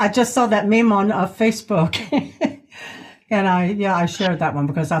just saw that meme on Facebook. And I shared that one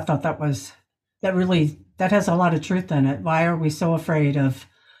because I thought that has a lot of truth in it. Why are we so afraid of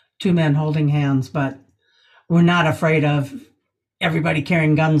two men holding hands, but we're not afraid of everybody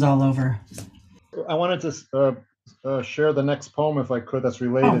carrying guns all over? I wanted to share the next poem, if I could, that's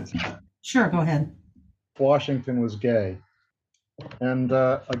related. Oh, sure, go ahead. Washington was gay. And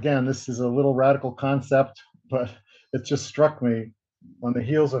again, this is a little radical concept, but it just struck me on the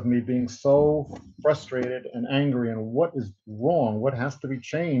heels of me being so frustrated and angry and what is wrong, what has to be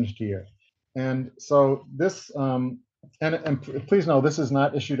changed here. And so this, and please know, this is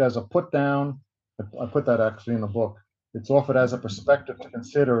not issued as a put down. I put that actually in the book. It's offered as a perspective to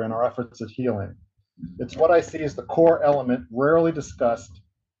consider in our efforts at healing. It's what I see as the core element, rarely discussed,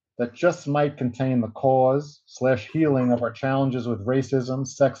 that just might contain the cause/healing of our challenges with racism,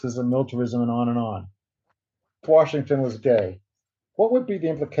 sexism, militarism, and on and on. If Washington was gay, what would the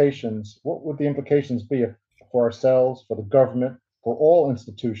implications be for ourselves, for the government, for all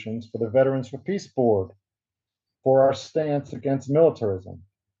institutions, for the Veterans for Peace Board, for our stance against militarism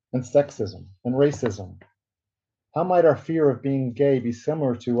and sexism and racism? How might our fear of being gay be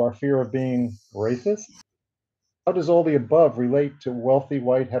similar to our fear of being racist? How does all the above relate to wealthy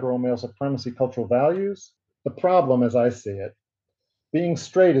white hetero male supremacy cultural values? The problem, as I see it, being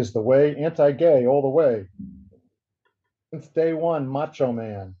straight is the way, anti-gay all the way. Since day one, macho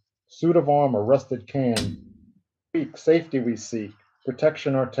man, suit of armor, rusted can, safety we seek,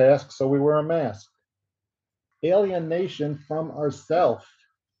 protection our task, so we wear a mask. Alienation from ourself.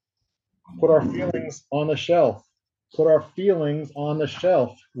 Put our feelings on the shelf. Put our feelings on the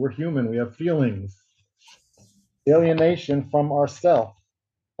shelf. We're human, we have feelings. Alienation from ourself.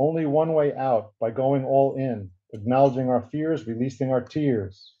 Only one way out, by going all in, acknowledging our fears, releasing our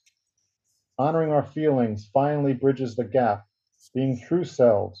tears. Honoring our feelings finally bridges the gap. Being true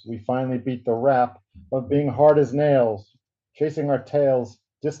selves, we finally beat the rap of being hard as nails, chasing our tails,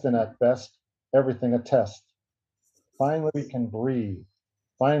 distant at best, everything a test. Finally, we can breathe.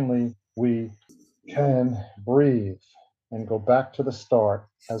 Finally, we can breathe and go back to the start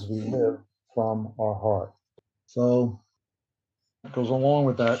as we live from our heart. So it goes along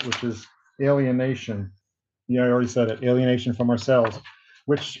with that, which is alienation. Yeah, I already said it, alienation from ourselves,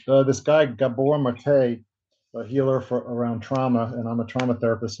 which this guy, Gabor Mate, a healer for around trauma, and I'm a trauma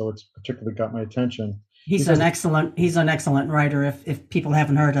therapist, so it's particularly got my attention. He's an excellent writer if people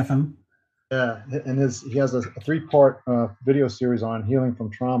haven't heard of him. Yeah, and he has a 3-part video series on healing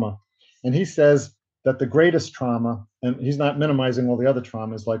from trauma, and he says that the greatest trauma, and he's not minimizing all the other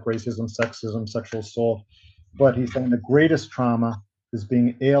traumas like racism, sexism, sexual assault, but he's saying the greatest trauma is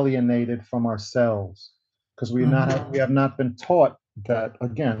being alienated from ourselves, because we have not been taught that,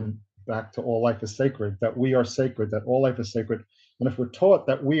 again, back to all life is sacred, that we are sacred, that all life is sacred. And if we're taught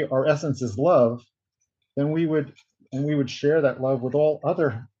that our essence is love, then we would share that love with all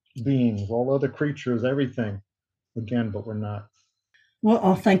other beings, all other creatures, everything. Again, but we're not.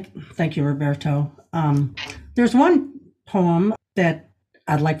 Well, thank you, Roberto. There's one poem that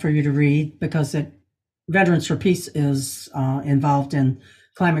I'd like for you to read because Veterans for Peace is involved in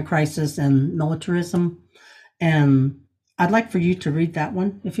climate crisis and militarism, and I'd like for you to read that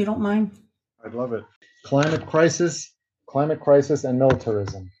one, if you don't mind. I'd love it. Climate crisis, and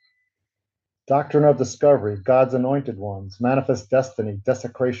militarism. Doctrine of discovery, God's anointed ones, manifest destiny,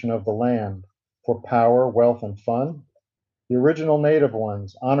 desecration of the land, for power, wealth, and fun. The original native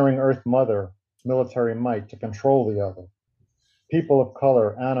ones, honoring Earth Mother, military might to control the other. People of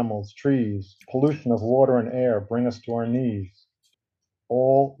color, animals, trees, pollution of water and air bring us to our knees.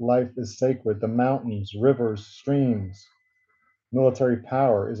 All life is sacred, the mountains, rivers, streams. Military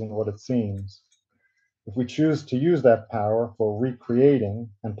power isn't what it seems. If we choose to use that power for recreating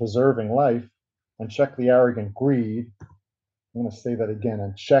and preserving life, and check the arrogant greed, I'm going to say that again,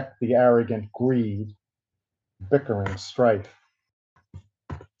 and check the arrogant greed, bickering, strife.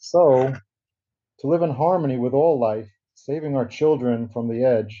 So, to live in harmony with all life, saving our children from the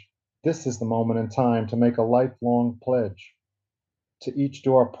edge, this is the moment in time to make a lifelong pledge. To each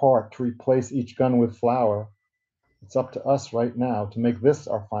do our part to replace each gun with flour. It's up to us right now to make this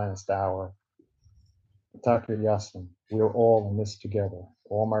our finest hour. Taka Yasin, we are all in this together.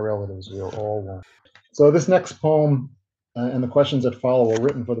 All my relatives, we are all one. So this next poem and the questions that follow were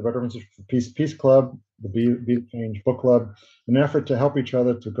written for the Veterans for Peace Club, the Be the Change Book Club, in an effort to help each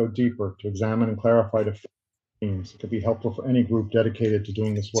other to go deeper, to examine and clarify the themes. It could be helpful for any group dedicated to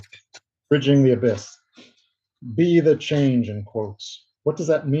doing this work. Bridging the abyss. Be the change, in quotes. What does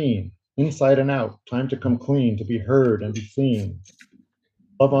that mean? Inside and out, time to come clean, to be heard and be seen.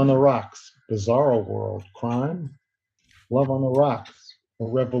 Love on the rocks, bizarro world, crime. Love on the rocks, a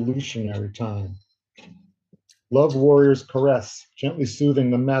revolutionary time. Love warriors caress, gently soothing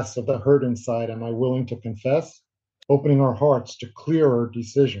the mess of the hurt inside. Am I willing to confess? Opening our hearts to clearer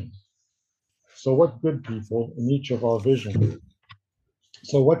decision. So what good people in each of our vision?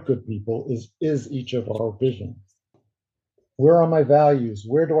 So what good people is each of our vision? Where are my values?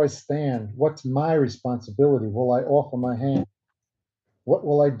 Where do I stand? What's my responsibility? Will I offer my hand? What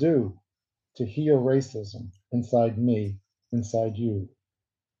will I do to heal racism inside me, inside you?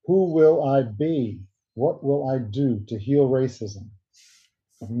 Who will I be? What will I do to heal racism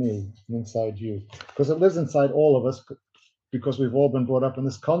of me and inside you? Because it lives inside all of us, because we've all been brought up in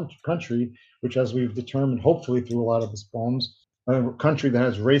this country, which, as we've determined, hopefully through a lot of these poems, a country that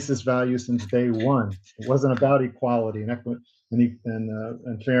has racist values since day one. It wasn't about equality and equity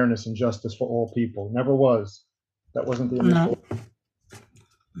and fairness and justice for all people. Never was. That wasn't the initial.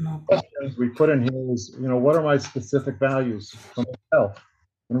 No. Questions we put in here is, what are my specific values for myself,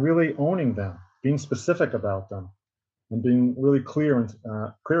 and really owning them, being specific about them, and being really clear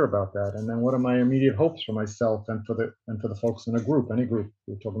about that. And then, what are my immediate hopes for myself and for the folks in a group, any group?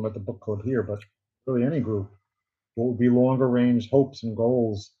 We're talking about the book club here, but really any group. What would be longer range hopes and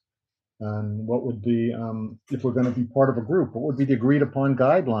goals, and what would be, if we're going to be part of a group, what would be the agreed upon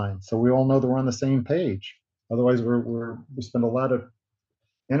guidelines, so we all know that we're on the same page. Otherwise, we spend a lot of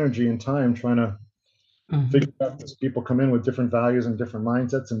energy and time trying to figure out this. People come in with different values and different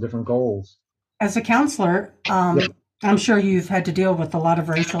mindsets and different goals. As a counselor, I'm sure you've had to deal with a lot of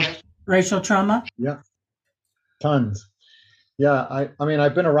racial trauma. Yeah, tons. Yeah, I mean,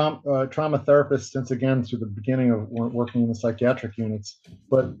 I've been a trauma therapist since, again, through the beginning of working in the psychiatric units,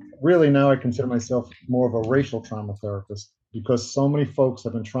 but really now I consider myself more of a racial trauma therapist, because so many folks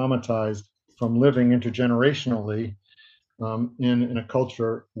have been traumatized from living intergenerationally in a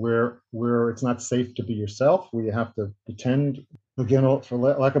culture where it's not safe to be yourself, where you have to pretend, again, for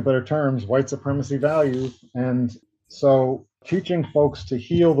lack of better terms, white supremacy values. And so teaching folks to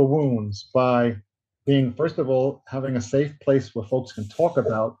heal the wounds by being, first of all, having a safe place where folks can talk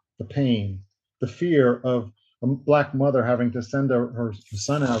about the pain, the fear of a Black mother having to send her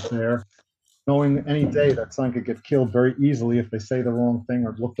son out there, knowing any day that someone could get killed very easily if they say the wrong thing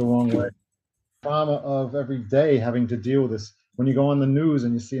or look the wrong way. Trauma of every day having to deal with this. When you go on the news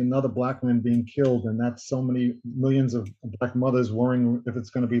and you see another black man being killed, and that's so many millions of black mothers worrying if it's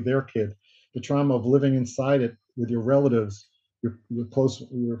going to be their kid. The trauma of living inside it with your relatives, your close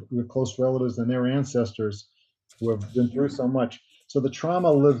relatives and their ancestors who have been through so much. So the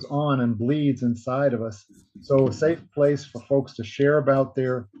trauma lives on and bleeds inside of us. So a safe place for folks to share about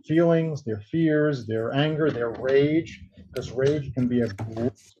their feelings, their fears, their anger, their rage, because rage can be a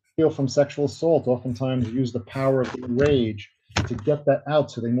feel from sexual assault. Oftentimes use the power of rage to get that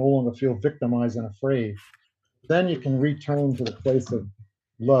out so they no longer feel victimized and afraid. Then you can return to the place of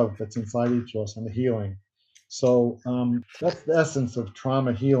love that's inside each of us and the healing. So that's the essence of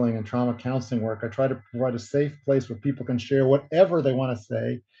trauma healing and trauma counseling work. I try to provide a safe place where people can share whatever they want to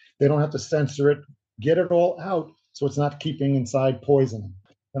say. They don't have to censor it, get it all out so it's not keeping inside poison.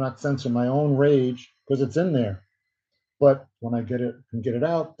 I cannot censor my own rage because it's in there. But when I get it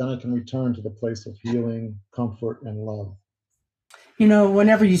out, then I can return to the place of healing, comfort, and love. You know,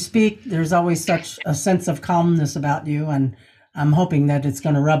 whenever you speak, there's always such a sense of calmness about you, and I'm hoping that it's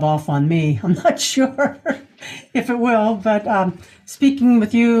going to rub off on me. I'm not sure if it will, but speaking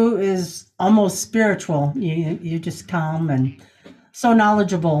with you is almost spiritual. You're just calm and so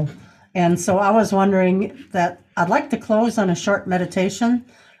knowledgeable. And so I was wondering that I'd like to close on a short meditation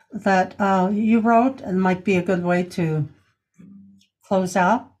that you wrote, and might be a good way to close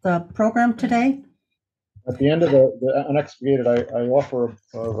out the program today. At the end of the Unexpurgated, I offer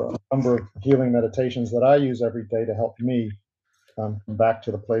a number of healing meditations that I use every day to help me come back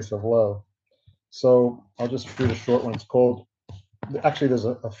to the place of love. So I'll just read a short one. It's called, actually there's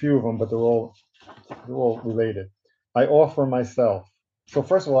a few of them, but they're all related. I offer myself. So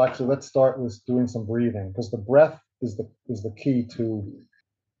first of all, actually, let's start with doing some breathing, because the breath is the key to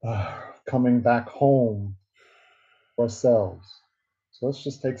coming back home to ourselves. So let's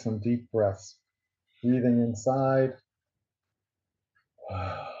just take some deep breaths. Breathing inside,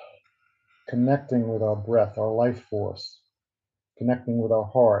 connecting with our breath, our life force, connecting with our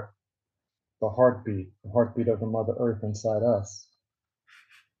heart, the heartbeat of the Mother Earth inside us.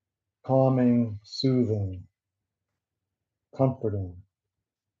 Calming, soothing, comforting,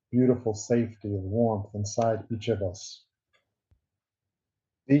 beautiful safety of warmth inside each of us.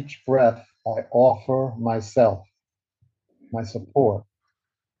 Each breath, I offer myself, my support,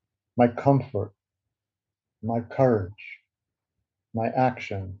 my comfort, my courage, my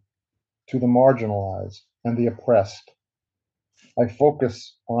action to the marginalized and the oppressed. I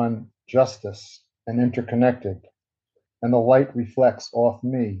focus on justice and interconnected, and the light reflects off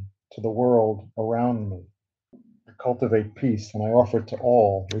me to the world around me. I cultivate peace, and I offer it to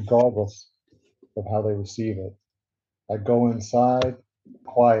all, regardless of how they receive it. I go inside,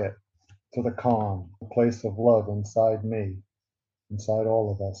 quiet, to the calm, the place of love inside me, inside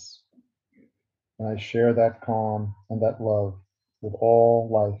all of us. And I share that calm and that love with all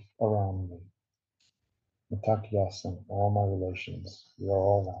life around me. Mitakyasam, all my relations, we are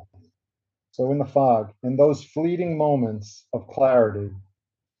all one. So in the fog, in those fleeting moments of clarity,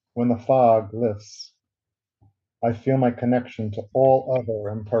 when the fog lifts, I feel my connection to all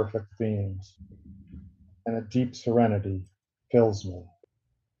other imperfect beings, and a deep serenity fills me.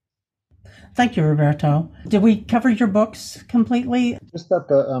 Thank you, Roberto. Did we cover your books completely? Just that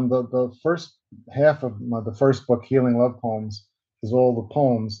the first half of the first book, Healing Love Poems, is all the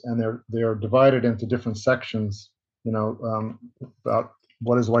poems, and they're divided into different sections. About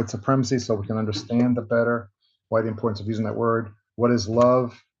what is white supremacy, so we can understand it better. Why the importance of using that word. What is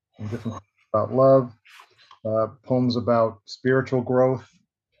love? And different about love. Poems about spiritual growth,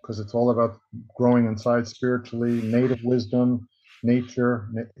 because it's all about growing inside spiritually. Native wisdom. Nature,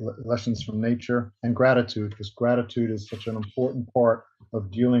 lessons from nature, and gratitude, because gratitude is such an important part of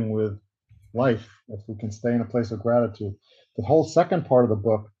dealing with life. If we can stay in a place of gratitude. The whole second part of the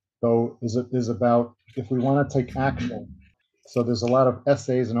book, though, is about if we want to take action. So there's a lot of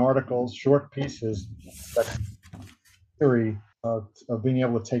essays and articles, short pieces, that theory of being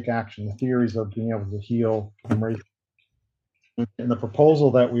able to take action, the theories of being able to heal from race. In the proposal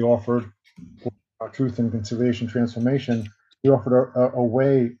that we offered for our Truth and Conciliation Transformation, we offered a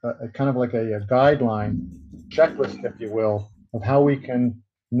way, kind of like a guideline, checklist, if you will, of how we can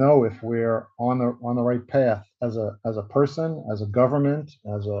know if we're on the right path as a person, as a government,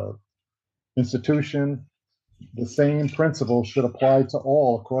 as a institution. The same principles should apply to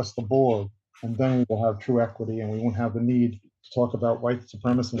all across the board, and then we will have true equity, and we won't have the need to talk about white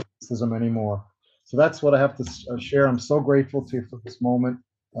supremacy and racism anymore. So that's what I have to share. I'm so grateful to you for this moment,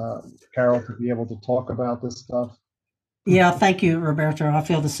 Carol, to be able to talk about this stuff. Yeah, thank you, Roberto. I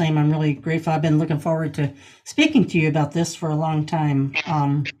feel the same. I'm really grateful. I've been looking forward to speaking to you about this for a long time.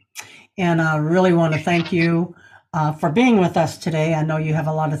 And I really want to thank you for being with us today. I know you have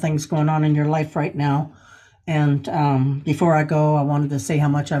a lot of things going on in your life right now. And before I go, I wanted to say how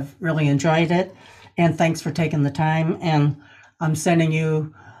much I've really enjoyed it. And thanks for taking the time. And I'm sending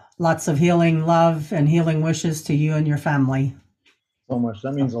you lots of healing love and healing wishes to you and your family. So much.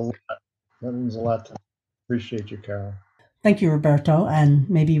 That means a lot. That means a lot to me. Appreciate you, Carol. Thank you, Roberto. And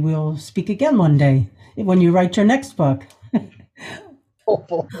maybe we'll speak again one day when you write your next book.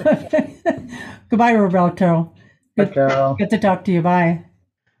 Hopefully. Goodbye, Roberto. Bye, Carol. Good to talk to you. Bye.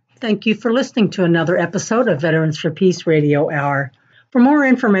 Thank you for listening to another episode of Veterans for Peace Radio Hour. For more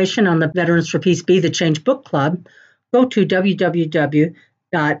information on the Veterans for Peace Be the Change Book Club, go to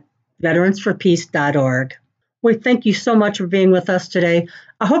www.veteransforpeace.org. We thank you so much for being with us today.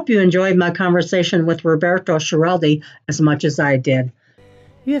 I hope you enjoyed my conversation with Roberto Schiraldi as much as I did.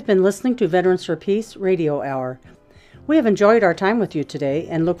 You have been listening to Veterans for Peace Radio Hour. We have enjoyed our time with you today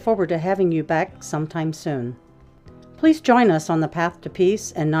and look forward to having you back sometime soon. Please join us on the path to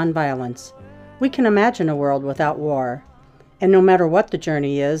peace and nonviolence. We can imagine a world without war. And no matter what the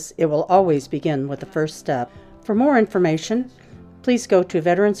journey is, it will always begin with the first step. For more information, please go to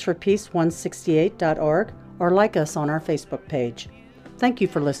veteransforpeace168.org or like us on our Facebook page. Thank you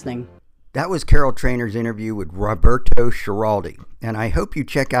for listening. That was Carol Trainer's interview with Roberto Schiraldi, and I hope you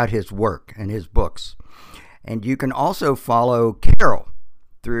check out his work and his books. And you can also follow Carol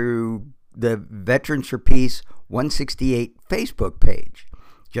through the Veterans for Peace 168 Facebook page.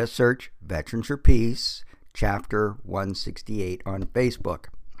 Just search Veterans for Peace, Chapter 168 on Facebook.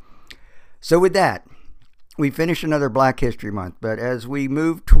 So with that, we finish another Black History Month, but as we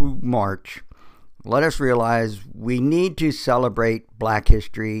move to March, let us realize we need to celebrate Black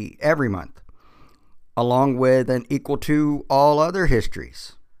history every month, along with and equal to all other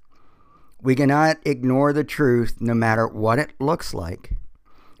histories. We cannot ignore the truth no matter what it looks like,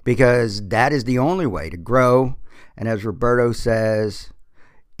 because that is the only way to grow. And as Roberto says,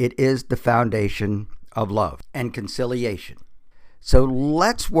 it is the foundation of love and conciliation. So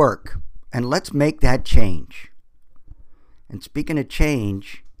let's work and let's make that change. And speaking of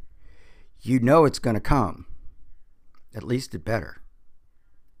change, you know it's going to come. At least it better.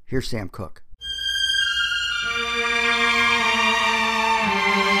 Here's Sam Cooke.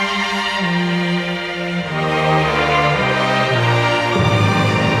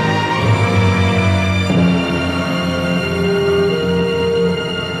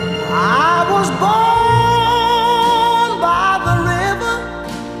 I was born by the river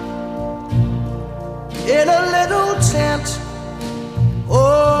in a little tent.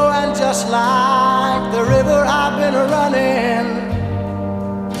 Oh, and just like the river, I've been running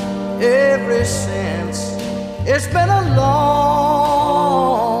ever since. It's been a long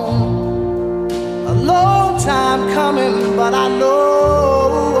time coming, but I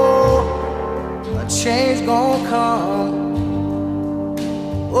know a change gonna come.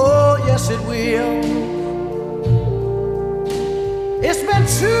 Oh, yes, it will. It's been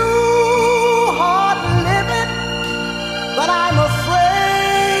too hard living, but I'm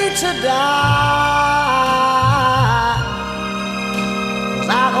afraid to die, 'cause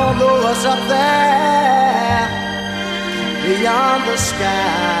I don't know what's up there beyond the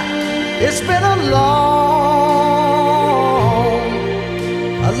sky. It's been a long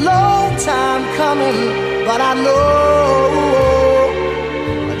time coming, but I know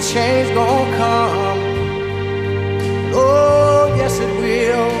a change gonna come. Oh, yes, it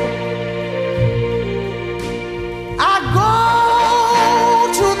will. I go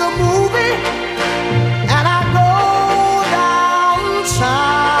to the movie and I go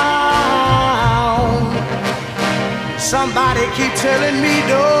downtown. Somebody keep telling me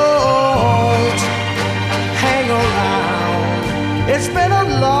don't hang around. It's been a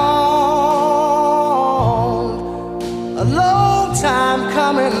long time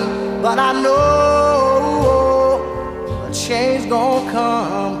coming, but I know a change gonna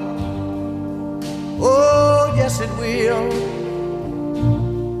come. Oh, yes, it will.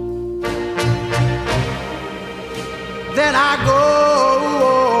 Then I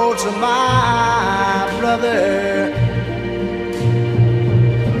go to my brother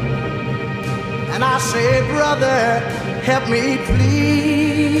and I say, brother, help me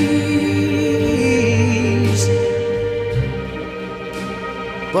please.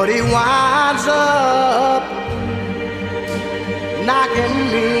 But he winds up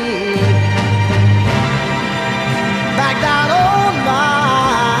knocking me back down on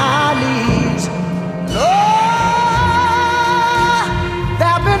my knees. Lord,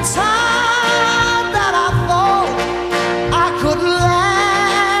 there've been times that I thought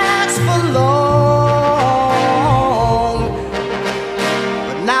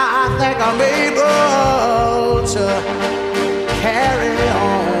I'm able to carry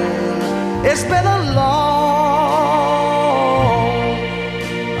on. It's been a long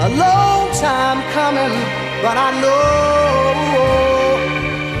time coming, but I know